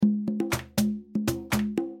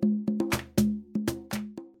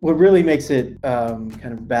What really makes it kind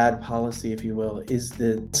of bad policy, if you will, is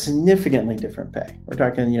the significantly different pay. We're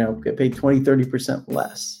talking, get paid 20-30%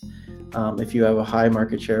 less if you have a high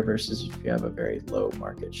market share versus if you have a very low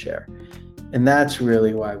market share. And that's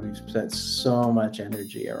really why we've spent so much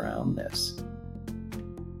energy around this.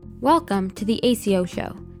 Welcome to the ACO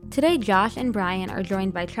Show. Today, Josh and Brian are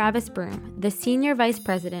joined by Travis Broome, the Senior Vice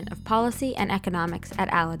President of Policy and Economics at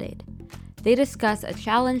Aledade. They discuss a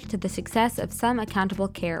challenge to the success of some accountable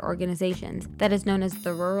care organizations that is known as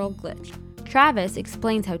the rural glitch. Travis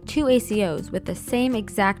explains how two ACOs with the same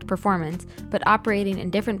exact performance but operating in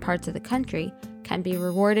different parts of the country can be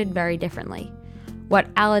rewarded very differently.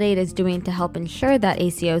 What Aledade is doing to help ensure that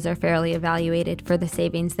ACOs are fairly evaluated for the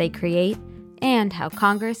savings they create, and how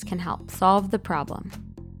Congress can help solve the problem.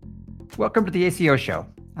 Welcome to the ACO Show.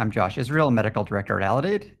 I'm Josh Israel, Medical Director at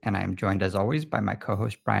Aledade, and I am joined as always by my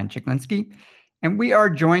co-host Brian Chiklinski. And we are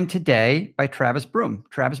joined today by Travis Broome.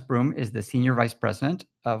 Travis Broome is the Senior Vice President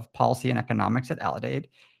of Policy and Economics at Aledade,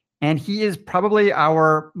 and he is probably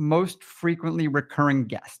our most frequently recurring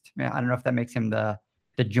guest. I don't know if that makes him the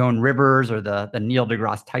Joan Rivers or the Neil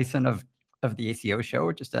deGrasse Tyson of the ACO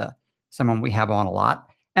Show, just someone we have on a lot.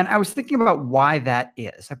 And I was thinking about why that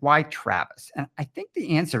is, like why Travis? And I think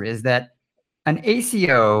the answer is that an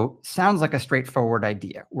ACO sounds like a straightforward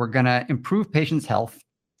idea. We're going to improve patients' health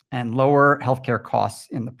and lower healthcare costs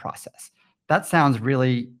in the process. That sounds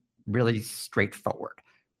really, really straightforward.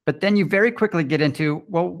 But then you very quickly get into,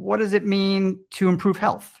 well, what does it mean to improve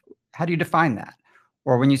health? How do you define that?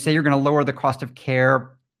 Or when you say you're going to lower the cost of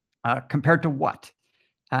care, compared to what?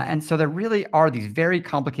 And so there really are these very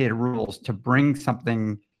complicated rules to bring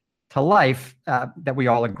something to life that we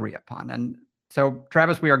all agree upon. And so,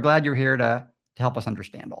 Travis, we are glad you're here to help us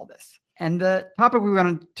understand all this. And the topic we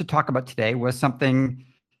wanted to talk about today was something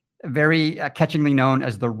very catchingly known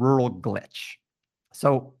as the rural glitch.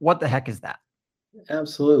 So what the heck is that?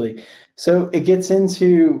 Absolutely. So it gets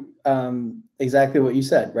into exactly what you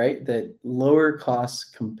said, right? That lower costs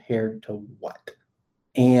compared to what?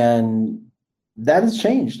 And that has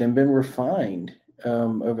changed and been refined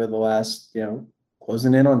over the last,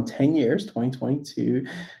 closing in on 10 years. 2022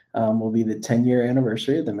 will be the 10-year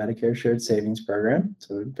anniversary of the Medicare Shared Savings Program.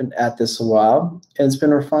 So we've been at this a while, and it's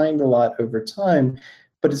been refined a lot over time,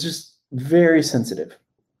 but it's just very sensitive.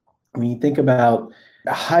 When you think about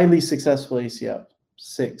a highly successful ACO,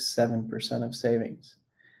 6-7% of savings.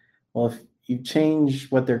 Well, if you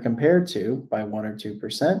change what they're compared to by 1 or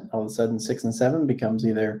 2%, all of a sudden 6 and 7 becomes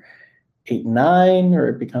either 8 and 9, or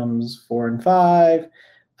it becomes 4 and 5.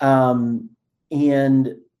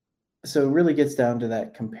 And so it really gets down to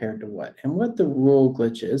that compared to what. And what the rural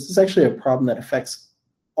glitch is actually a problem that affects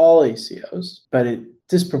all ACOs, but it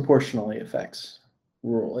disproportionately affects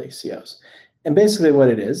rural ACOs. And basically what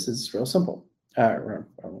it is real simple.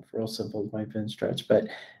 Real simple might have been a stretch, but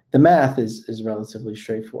the math is relatively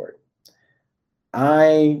straightforward.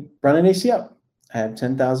 I run an ACO. I have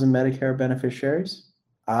 10,000 Medicare beneficiaries.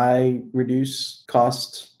 I reduce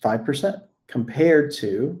costs 5% compared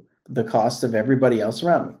to the cost of everybody else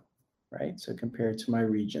around me, right? So compared to my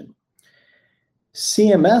region.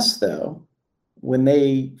 CMS, though, when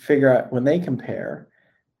they compare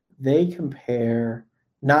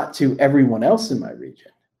not to everyone else in my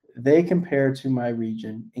region. They compare to my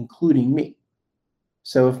region, including me.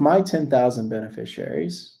 So if my 10,000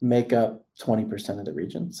 beneficiaries make up 20% of the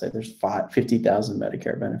region, say there's 50,000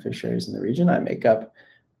 Medicare beneficiaries in the region, I make up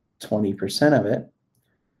 20% of it.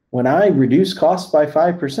 When I reduce costs by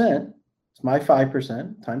 5%, it's my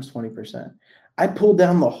 5% times 20%, I pull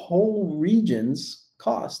down the whole region's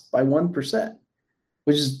cost by 1%,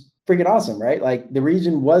 which is freaking awesome, right? Like the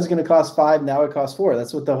region was going to cost 5, now it costs 4.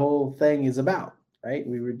 That's what the whole thing is about, right?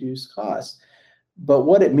 We reduce costs. But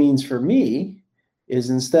what it means for me is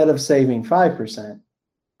instead of saving 5%,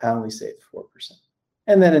 I only save 4%.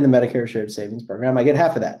 And then in the Medicare Shared Savings Program, I get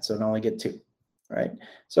half of that, so I only get 2, right?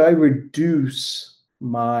 So I reduce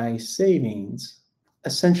my savings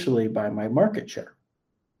essentially by my market share.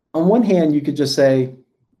 On one hand, you could just say,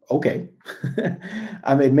 okay,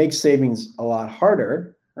 it makes savings a lot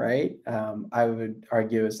harder, right? I would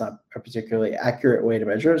argue it's not a particularly accurate way to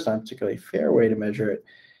measure it. It's not a particularly fair way to measure it.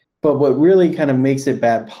 But what really kind of makes it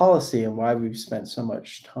bad policy and why we've spent so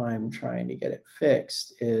much time trying to get it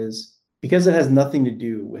fixed is because it has nothing to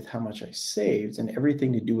do with how much I saved and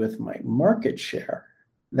everything to do with my market share.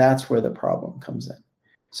 That's where the problem comes in.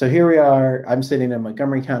 So here we are. I'm sitting in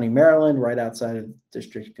Montgomery County, Maryland, right outside of the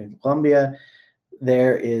District of Columbia.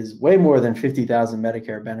 There is way more than 50,000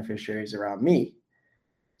 Medicare beneficiaries around me.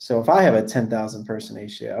 So if I have a 10,000 person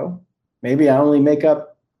ACO, maybe I only make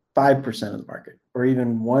up 5% of the market or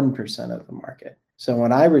even 1% of the market. So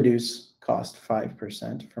when I reduce cost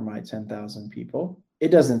 5% for my 10,000 people, it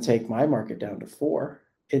doesn't take my market down to 4.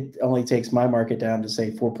 It only takes my market down to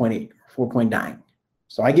say 4.8, 4.9.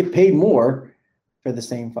 So I get paid more for the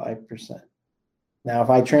same 5%. Now,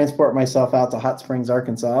 if I transport myself out to Hot Springs,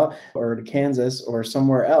 Arkansas, or to Kansas, or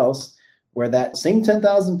somewhere else where that same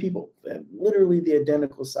 10,000 people, literally the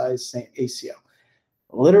identical size ACO,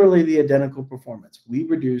 literally the identical performance, we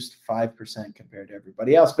reduced 5% compared to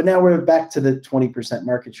everybody else. But now we're back to the 20%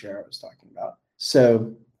 market share I was talking about.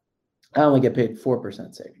 So I only get paid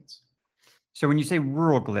 4% savings. So when you say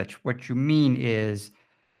rural glitch, what you mean is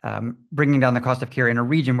bringing down the cost of care in a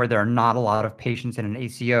region where there are not a lot of patients in an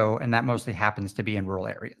ACO, and that mostly happens to be in rural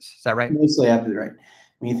areas. Is that right? Mostly happens, right.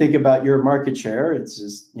 When you think about your market share, it's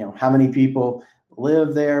just, how many people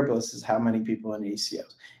live there versus how many people in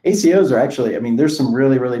ACOs. ACOs are actually, there's some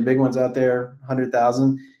really, really big ones out there,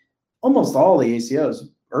 100,000. Almost all the ACOs,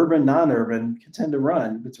 urban, non-urban, can tend to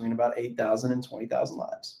run between about 8,000 and 20,000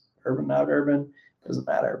 lives. Urban, not urban, doesn't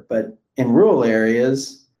matter. But in rural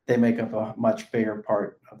areas, they make up a much bigger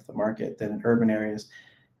part of the market than in urban areas.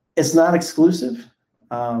 It's not exclusive.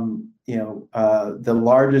 The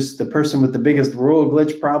person with the biggest rural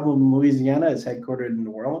glitch problem in Louisiana is headquartered in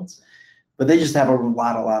New Orleans, but they just have a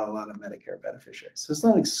lot of Medicare beneficiaries. So it's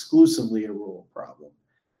not exclusively a rural problem,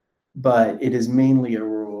 but it is mainly a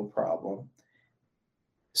rural problem.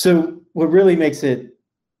 So what really makes it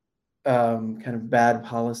kind of bad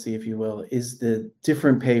policy, if you will, is the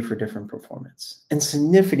different pay for different performance, and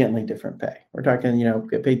significantly different pay. We're talking,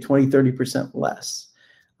 get paid 20-30% less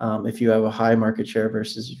if you have a high market share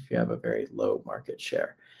versus if you have a very low market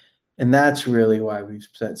share. And that's really why we've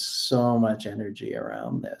spent so much energy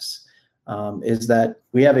around this, is that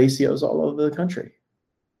we have ACOs all over the country.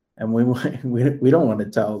 And we don't want to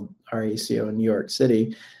tell our ACO in New York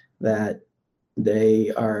City that they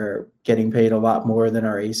are getting paid a lot more than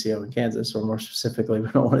our ACO in Kansas, or more specifically, we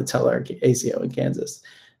don't want to tell our ACO in Kansas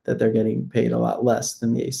that they're getting paid a lot less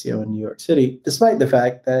than the ACO in New York City, despite the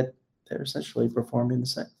fact that they're essentially performing the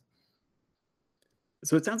same.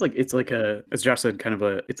 So it sounds like it's like as Josh said,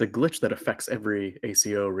 it's a glitch that affects every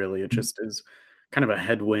ACO, really. It just is kind of a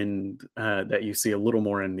headwind that you see a little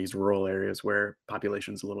more in these rural areas where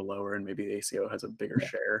population's a little lower and maybe the ACO has a bigger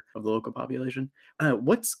share of the local population.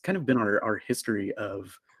 What's kind of been our history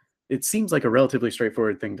of, it seems like a relatively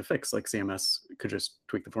straightforward thing to fix, like CMS could just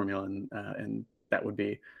tweak the formula and that would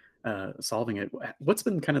be solving it. What's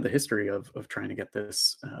been kind of the history of trying to get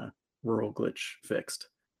this rural glitch fixed?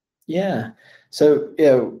 Yeah. So,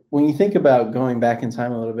 when you think about going back in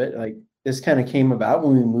time a little bit, like this kind of came about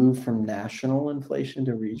when we moved from national inflation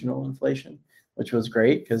to regional inflation, which was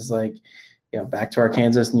great because, back to our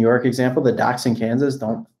Kansas, New York example, the docs in Kansas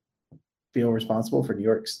don't feel responsible for New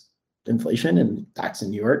York's inflation, and docs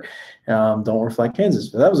in New York don't reflect Kansas.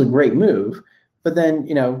 But that was a great move. But then,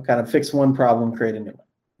 kind of fix one problem, create a new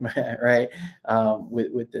one, right?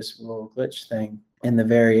 With this rural glitch thing and the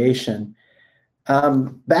variation.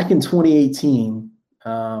 Back in 2018,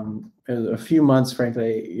 a few months,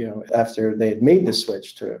 frankly, after they had made the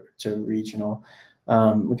switch to regional,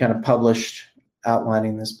 we kind of published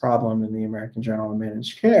outlining this problem in the American Journal of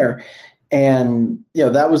Managed Care. And,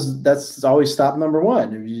 that's always stop number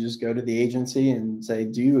one. If you just go to the agency and say,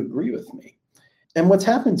 do you agree with me? And what's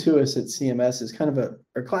happened to us at CMS is kind of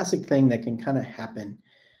a classic thing that can kind of happen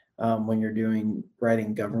when you're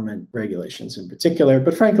writing government regulations in particular,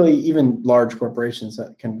 but frankly, even large corporations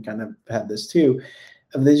that can kind of have this too.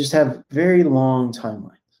 They just have very long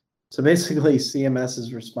timelines. So basically,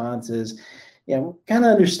 CMS's response is, kind of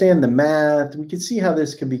understand the math. We can see how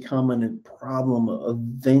this can become a problem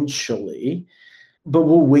eventually, but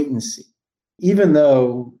we'll wait and see. Even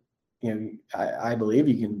though, I believe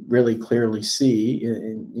you can really clearly see,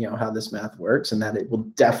 how this math works, and that it will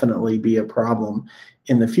definitely be a problem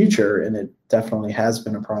in the future, and it definitely has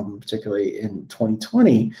been a problem, particularly in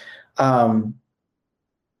 2020.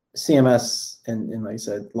 CMS and like I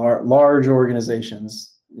said, large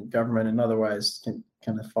organizations, government and otherwise, can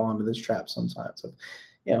kind of fall into this trap sometimes. So,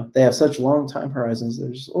 they have such long time horizons.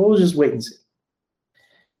 We'll just wait and see.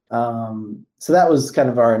 So that was kind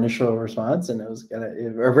of our initial response, and it was kind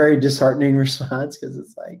of a very disheartening response because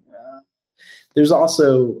it's like, there's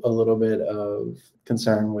also a little bit of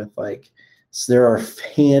concern with so there are a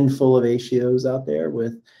handful of ACOs out there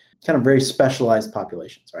with kind of very specialized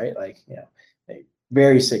populations, right?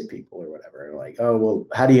 Very sick people or whatever. Oh, well,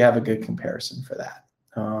 how do you have a good comparison for that?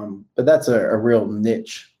 But that's a real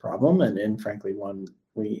niche problem, and frankly, one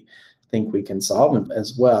we think we can solve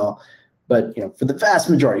as well. But for the vast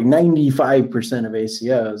majority, 95% of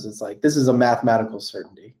ACOs, it's this is a mathematical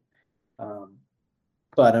certainty.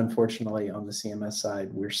 But unfortunately, on the CMS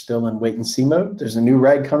side, we're still in wait and see mode. There's a new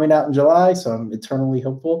reg coming out in July, so I'm eternally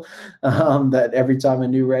hopeful that every time a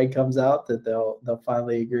new reg comes out, that they'll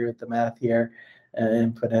finally agree with the math here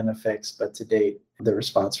and put in a fix. But to date, the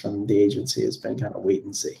response from the agency has been kind of wait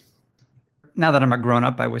and see. Now that I'm a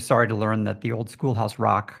grown-up, I was sorry to learn that the old schoolhouse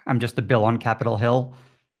rock, I'm just a bill on Capitol Hill,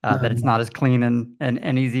 that it's not as clean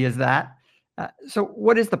and easy as that. So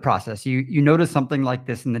what is the process? You notice something like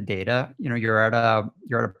this in the data. You're at a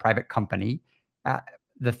private company.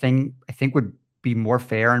 The thing I think would be more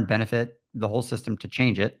fair and benefit the whole system to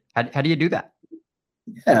change it. How do you do that?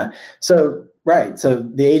 Yeah. So, right. So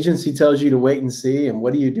the agency tells you to wait and see. And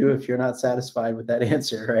what do you do if you're not satisfied with that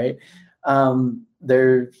answer, right?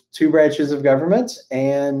 There are two branches of government,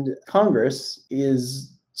 and Congress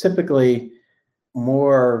is typically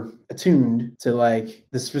more attuned to like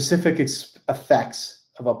the specific effects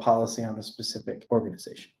of a policy on a specific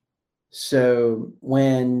organization. So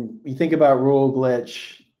when you think about rule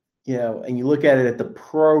glitch, and you look at it at the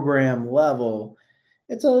program level,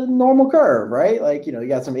 it's a normal curve, right? Like, you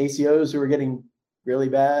got some ACOs who are getting really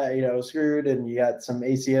bad, screwed, and you got some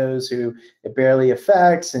ACOs who it barely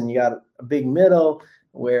affects, and you got a big middle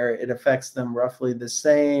where it affects them roughly the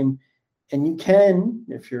same. And you can,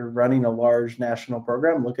 if you're running a large national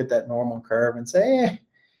program, look at that normal curve and say,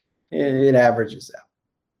 it averages out.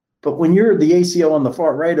 But when you're the ACO on the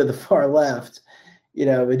far right or the far left,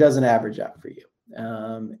 it doesn't average out for you.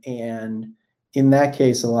 And in that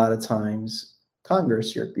case, a lot of times,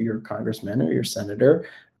 Congress, your congressman or your senator,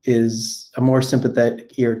 is a more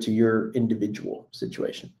sympathetic ear to your individual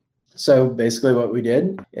situation. So basically what we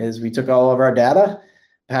did is we took all of our data,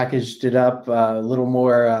 packaged it up a little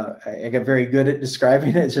more. I got very good at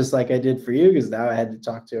describing it, just like I did for you, because now I had to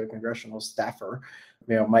talk to a congressional staffer,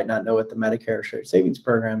 might not know what the Medicare Shared Savings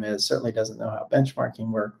Program is, certainly doesn't know how benchmarking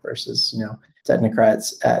work versus,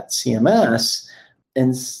 technocrats at CMS,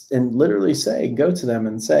 and literally go to them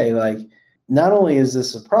and say, like, not only is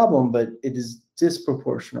this a problem, but it is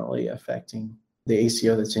disproportionately affecting the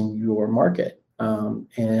ACO that's in your market.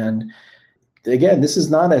 And again, this is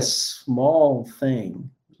not a small thing.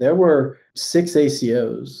 There were 6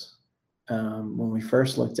 ACOs when we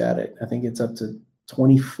first looked at it. I think it's up to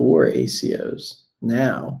 24 ACOs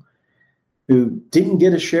now who didn't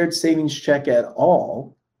get a shared savings check at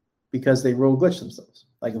all because they rule glitched themselves.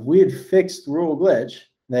 Like, if we had fixed rule glitch,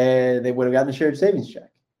 they would have gotten a shared savings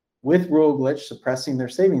check. With rule glitch suppressing their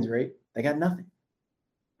savings rate, they got nothing,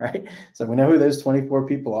 right? So we know who those 24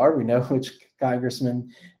 people are. We know which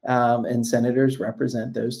congressmen and senators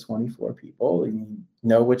represent those 24 people. We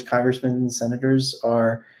know which congressmen and senators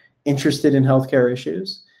are interested in healthcare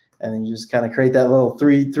issues. And then you just kind of create that little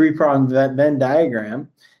three-pronged Venn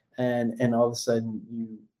diagram, and all of a sudden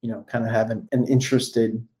you kind of have an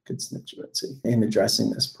interested constituency in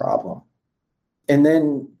addressing this problem. And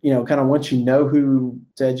then, kind of once you know who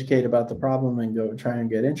to educate about the problem and go try and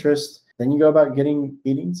get interest, then you go about getting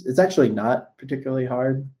meetings. It's actually not particularly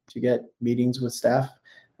hard to get meetings with staff.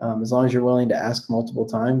 As long as you're willing to ask multiple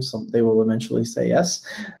times, they will eventually say yes.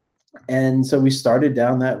 And so we started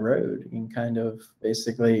down that road, and kind of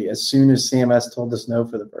basically as soon as CMS told us no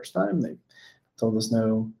for the first time, they told us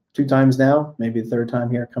no 2 times now, maybe the third time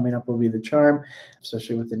here coming up will be the charm,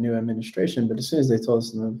 especially with the new administration. But as soon as they told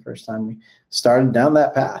us no the first time, we started down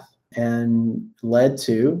that path, and led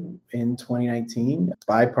to, in 2019,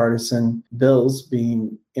 bipartisan bills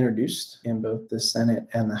being introduced in both the Senate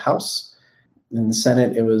and the House. In the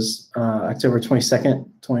Senate, it was October 22nd,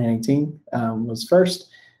 2019 was first.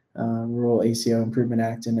 Rural ACO Improvement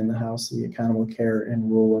Act, and in the House, the Accountable Care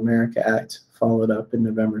and Rural America Act followed up in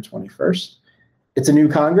November 21st. It's a new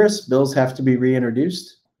Congress. Bills have to be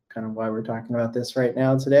reintroduced. Kind of why we're talking about this right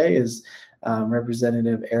now today is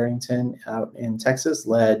Representative Arrington out in Texas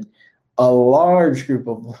led a large group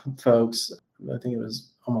of folks, I think it was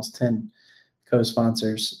almost 10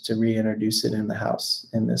 co-sponsors, to reintroduce it in the House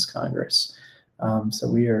in this Congress. So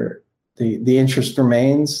we are, the interest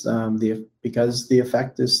remains because the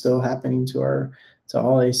effect is still happening to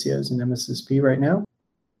all ACOs and MSSP right now.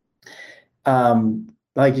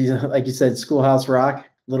 Like you said, schoolhouse rock,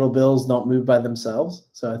 little bills don't move by themselves.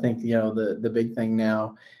 So I think, the big thing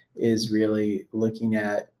now is really looking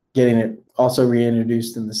at getting it also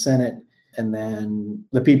reintroduced in the Senate, and then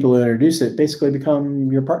the people who introduce it basically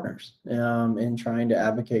become your partners in trying to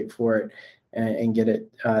advocate for it and get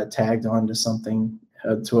it tagged onto something,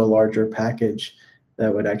 to a larger package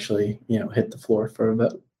that would actually, hit the floor for a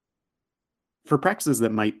vote. For practices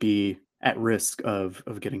that might be at risk of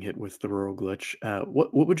getting hit with the rural glitch,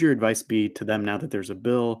 what would your advice be to them now that there's a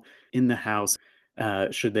bill in the House?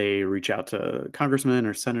 Should they reach out to congressmen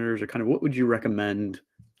or senators, or kind of what would you recommend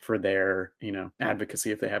for their,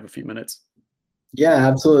 advocacy if they have a few minutes? Yeah,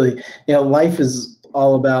 absolutely. Life is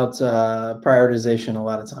all about prioritization a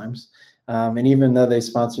lot of times. And even though they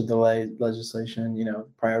sponsored the legislation,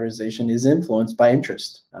 prioritization is influenced by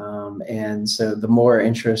interest. And so the more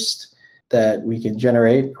interest that we can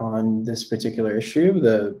generate on this particular issue,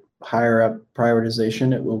 the higher up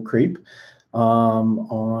prioritization it will creep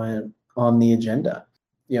on the agenda.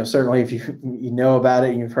 Certainly if you know about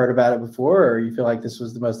it and you've heard about it before, or you feel like this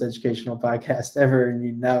was the most educational podcast ever and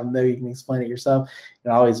you now know you can explain it yourself, you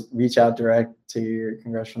can always reach out direct to your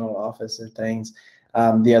congressional office or things.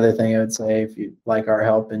 The other thing I would say, if you'd like our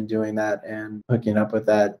help in doing that and hooking up with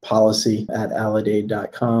that, policy at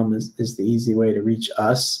aledade.com is the easy way to reach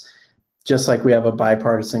us. Just like we have a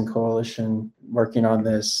bipartisan coalition working on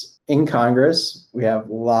this in Congress, we have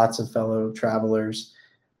lots of fellow travelers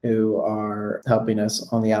who are helping us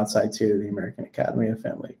on the outside too. The American Academy of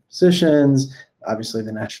Family Physicians, obviously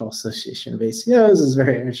the National Association of ACOs is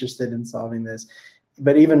very interested in solving this.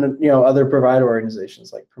 But even, other provider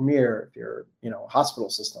organizations like Premier, if you're, a hospital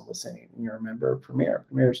system listening and you're a member of Premier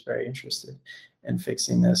is very interested in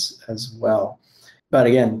fixing this as well. But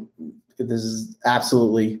again, this is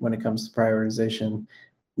absolutely, when it comes to prioritization,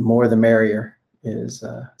 more the merrier is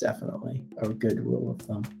definitely a good rule of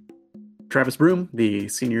thumb. Travis Broome, the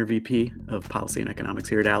Senior VP of Policy and Economics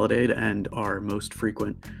here at Aledade, and our most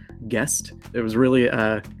frequent guest. It was really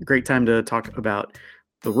a great time to talk about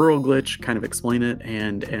the rural glitch, kind of explain it,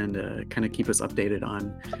 and kind of keep us updated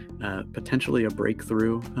on potentially a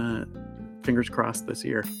breakthrough, fingers crossed, this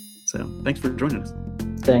year. So thanks for joining us.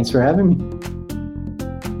 Thanks for having me.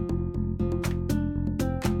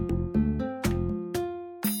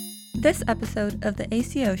 This episode of the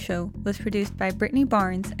ACO Show was produced by Brittany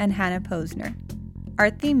Barnes and Hannah Posner. Our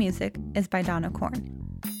theme music is by Donna Korn.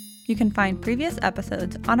 You can find previous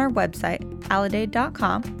episodes on our website,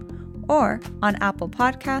 aledade.com, or on Apple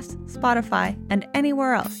Podcasts, Spotify, and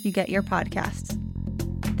anywhere else you get your podcasts.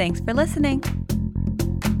 Thanks for listening.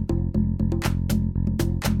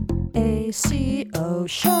 ACO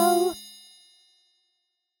Show.